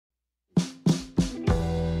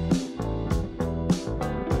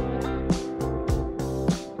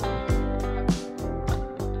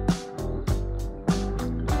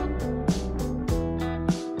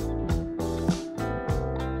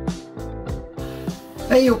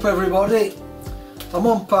Hey up everybody, I'm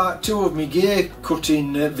on part 2 of my gear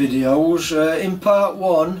cutting videos. In part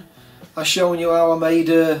 1 I shown you how I made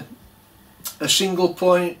a single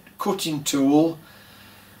point cutting tool,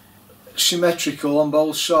 symmetrical on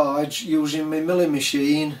both sides, using my milling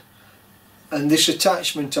machine and this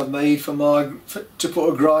attachment I've made to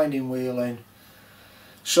put a grinding wheel in.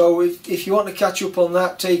 So if you want to catch up on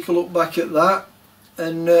that, take a look back at that.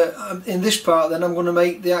 And in this part then I'm going to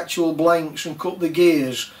make the actual blanks and cut the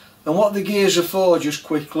gears. And what the gears are for, just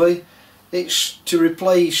quickly, it's to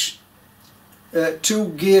replace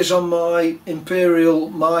 2 gears on my Imperial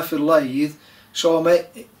Myford Lathe, so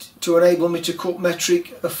to enable me to cut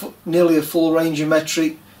nearly a full range of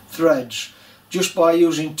metric threads, just by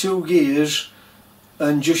using 2 gears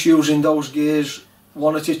and just using those gears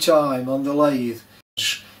one at a time on the lathe.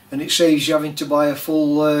 And it saves you having to buy a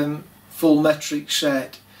full metric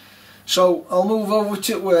set. So I'll move over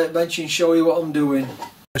to the workbench and show you what I'm doing.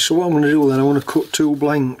 So what I'm going to do then, I want to cut 2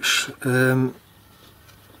 blanks. Well,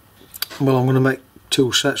 I'm going to make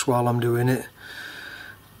 2 sets while I'm doing it.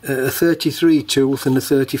 A 33 tooth and a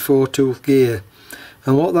 34 tooth gear.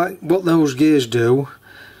 And what those gears do,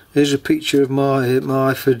 here's a picture of my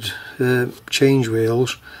Myford change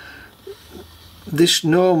wheels. This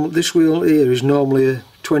wheel here is normally a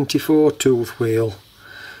 24 tooth wheel.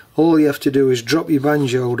 All you have to do is drop your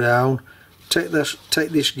banjo down, take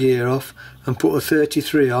this gear off and put a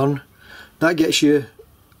 33 on. That gets you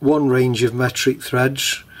 1 range of metric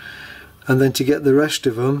threads, and then to get the rest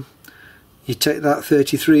of them you take that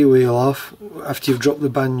 33 wheel off after you've dropped the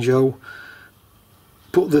banjo,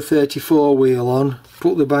 put the 34 wheel on,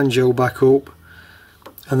 put the banjo back up,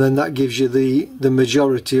 and then that gives you the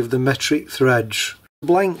majority of the metric threads.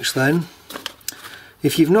 Blanks then,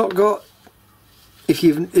 if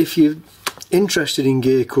you're interested in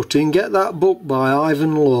gear cutting, get that book by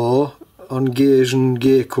Ivan Law on gears and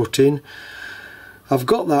gear cutting. I've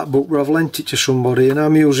got that book but I've lent it to somebody, and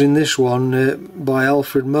I'm using this one by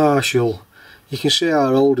Alfred Marshall. You can see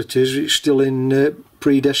how old it is. It's still in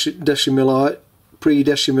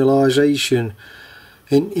pre-decimalisation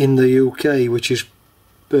in the UK, which is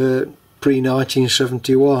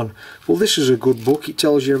pre-1971. Well, this is a good book. It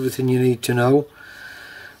tells you everything you need to know.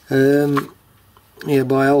 Yeah,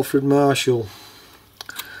 by Alfred Marshall.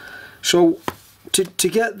 So to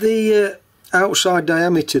get the outside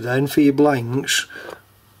diameter then for your blanks,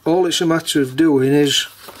 all it's a matter of doing is,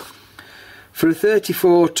 for a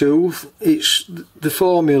 34 tooth, the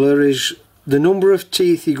formula is the number of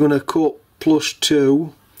teeth you're going to cut plus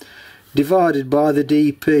 2 divided by the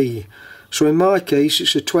DP. So in my case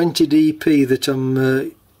it's a 20 DP that I'm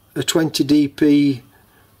a 20 DP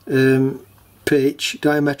pitch,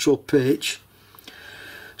 diametral pitch.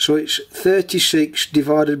 So it's 36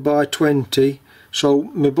 divided by 20, so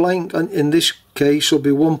my blank in this case will be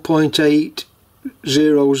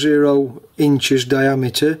 1.800 inches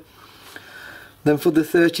diameter. Then for the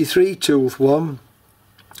 33 tooth one,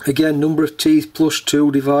 again number of teeth plus 2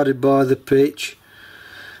 divided by the pitch,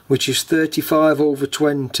 which is 35 over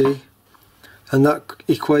 20, and that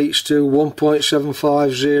equates to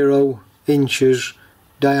 1.750 inches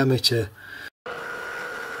diameter.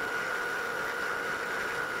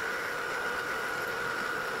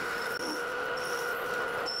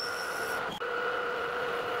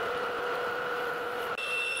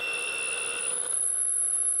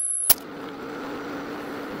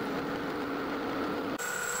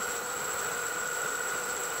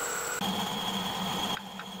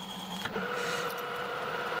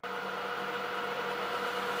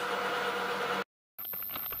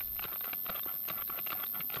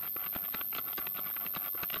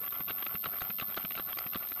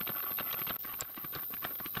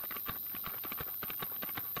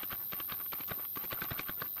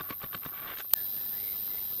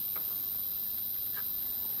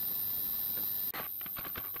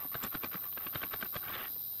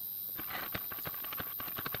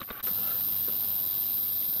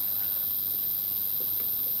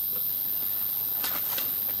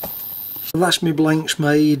 That's my blanks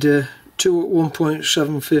made, 2 at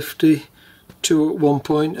 1.750, 2 at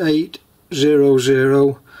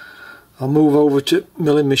 1.800. I'll move over to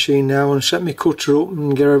milling machine now and set my cutter up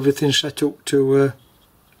and get everything set up to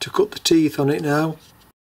cut the teeth on it now.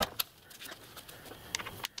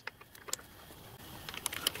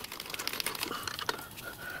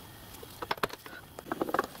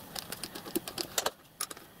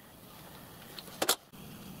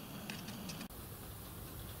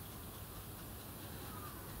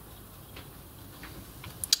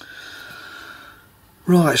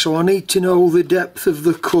 Right, so I need to know the depth of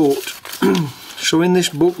the cut. So in this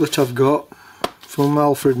book that I've got from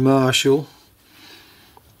Alfred Marshall,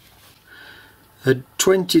 A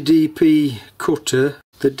 20 dp cutter,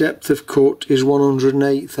 the depth of cut is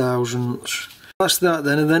 108 thousandths. That's that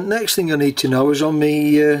then, and then next thing I need to know is on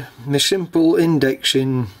my simple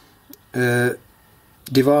indexing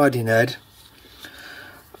dividing head,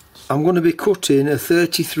 I'm going to be cutting a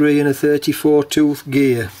 33 and a 34 tooth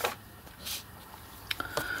gear.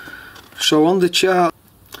 So on the chart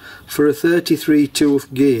for a 33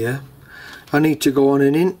 tooth gear, I need to go on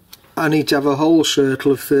I need to have a whole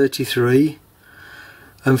circle of 33,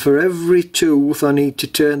 and for every tooth I need to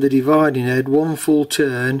turn the dividing head one full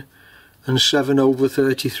turn and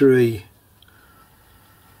 7/33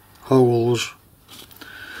 holes.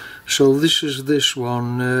 So this is this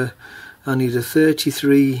one. I need a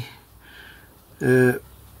 33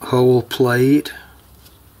 hole plate,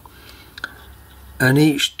 and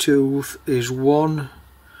each tooth is one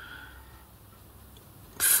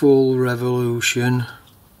full revolution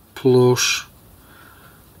plus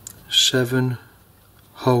 7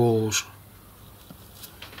 holes.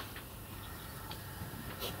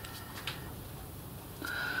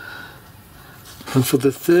 And for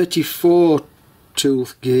the 34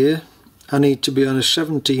 tooth gear, I need to be on a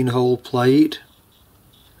 17 hole plate,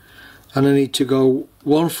 and I need to go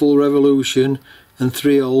one full revolution and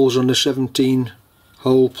 3 holes on the 17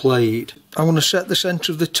 hole plate. I'm going to set the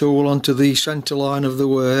centre of the tool onto the centre line of the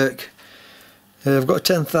work. I've got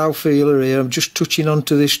a 10th thou feeler here. I'm just touching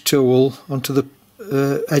onto this tool, onto the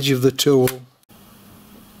edge of the tool.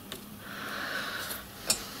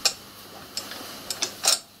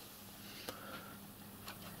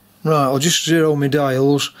 Right, I'll just zero my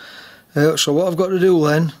dials. So what I've got to do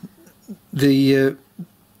then, the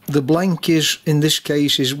blank is, in this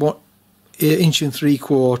case, is 1 inch and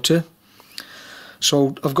 3/4.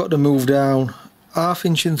 So I've got to move down 1/2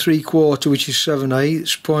 inch and 3/4, which is 7/8,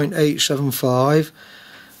 0.875.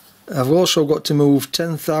 I've also got to move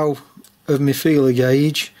 10th thou of my feeler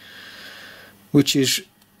gauge, which is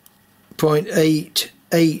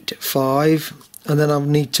 0.885, and then I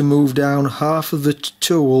need to move down half of the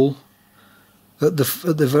tool at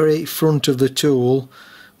the very front of the tool,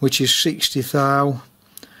 which is 60 thou.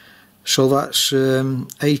 So that's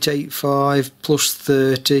 885 plus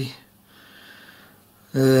 30,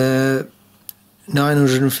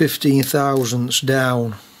 915 thousandths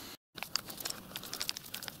down.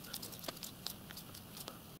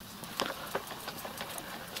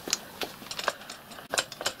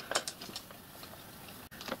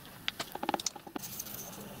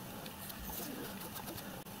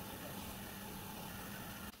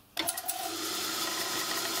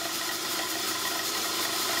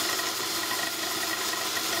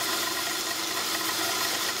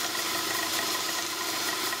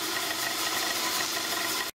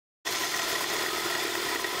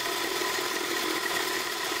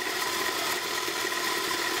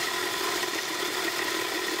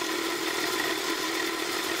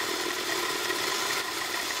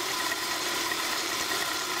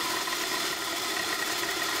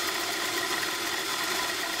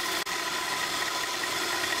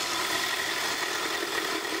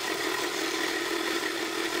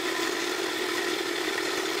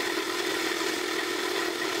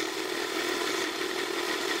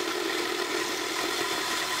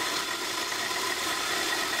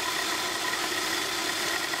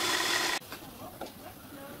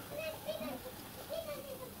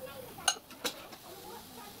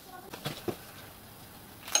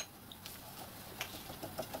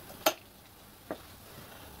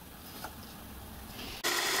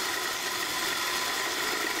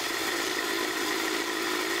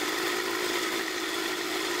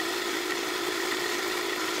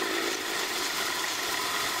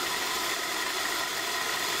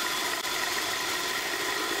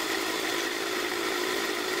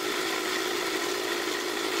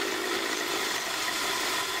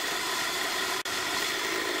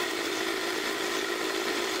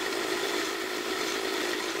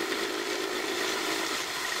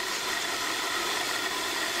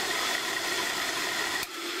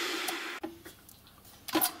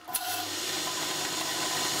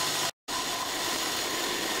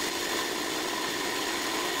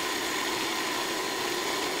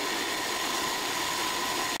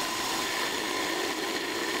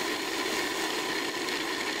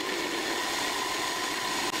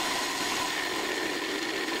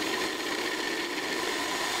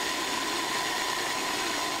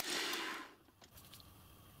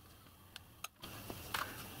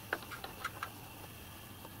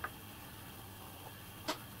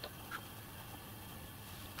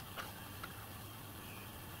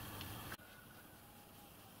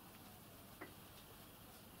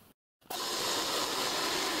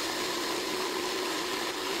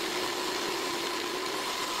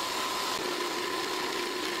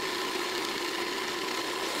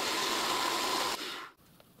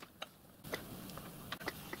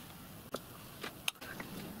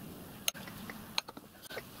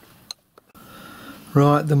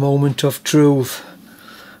 Right, the moment of truth.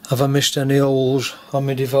 Have I missed any holes on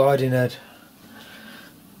my dividing head?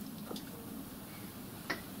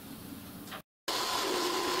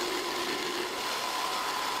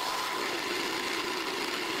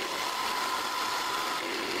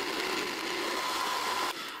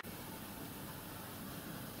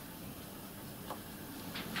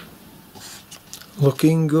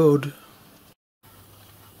 Looking good.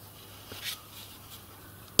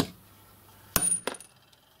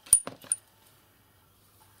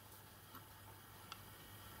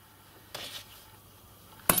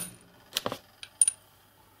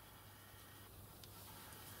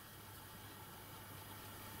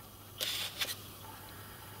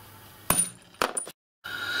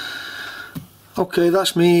 Okay,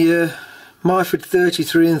 that's me Myford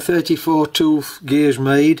 33 and 34 tooth gears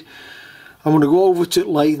made. I'm going to go over to the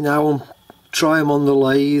lathe now and try them on the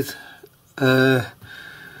lathe.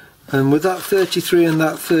 And with that 33 and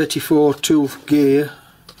that 34 tooth gear,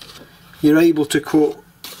 you're able to cut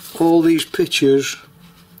all these pictures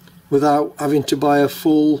without having to buy a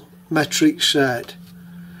full metric set.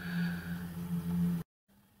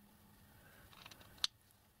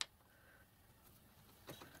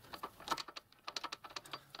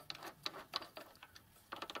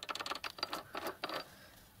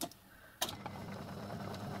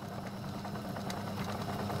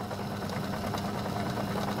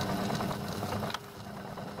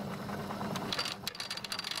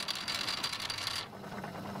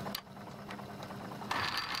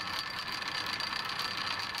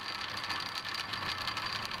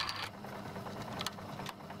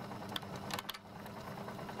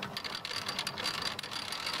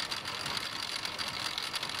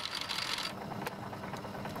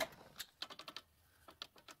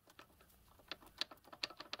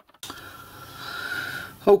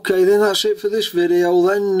 Okay then, that's it for this video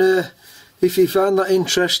then. If you found that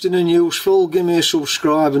interesting and useful, give me a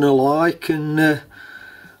subscribe and a like, and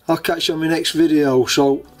I'll catch you on my next video.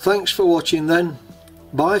 So thanks for watching then.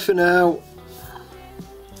 Bye for now.